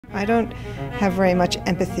I don't have very much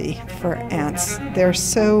empathy for ants. They're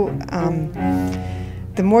so,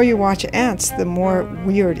 the more you watch ants, the more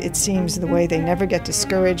weird it seems the way they never get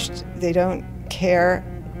discouraged. They don't care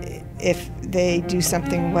if they do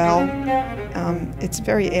something well. It's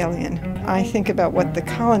very alien. I think about what the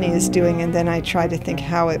colony is doing, and then I try to think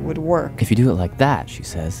how it would work. If you do it like that, she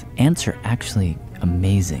says, ants are actually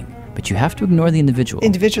amazing. But you have to ignore the individual.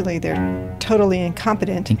 Individually, they're totally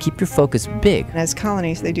incompetent. And keep your focus big. And as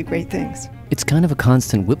colonies, they do great things. It's kind of a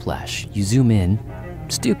constant whiplash. You zoom in,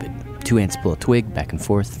 stupid. 2 ants pull a twig back and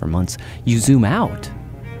forth for months. You zoom out,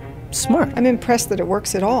 smart. I'm impressed that it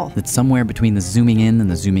works at all. That somewhere between the zooming in and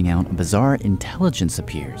the zooming out, a bizarre intelligence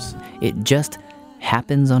appears. It just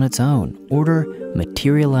happens on its own. Order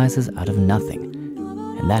materializes out of nothing.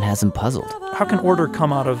 And that has him puzzled. How can order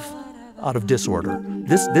come out of disorder?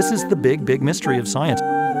 This is the big mystery of science.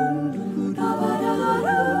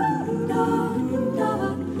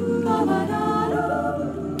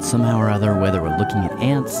 Somehow or other, whether we're looking at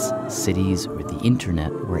ants, cities, or the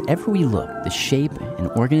internet, wherever we look, the shape and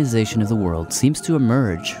organization of the world seems to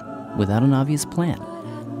emerge without an obvious plan.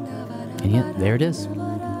 And yet, there it is.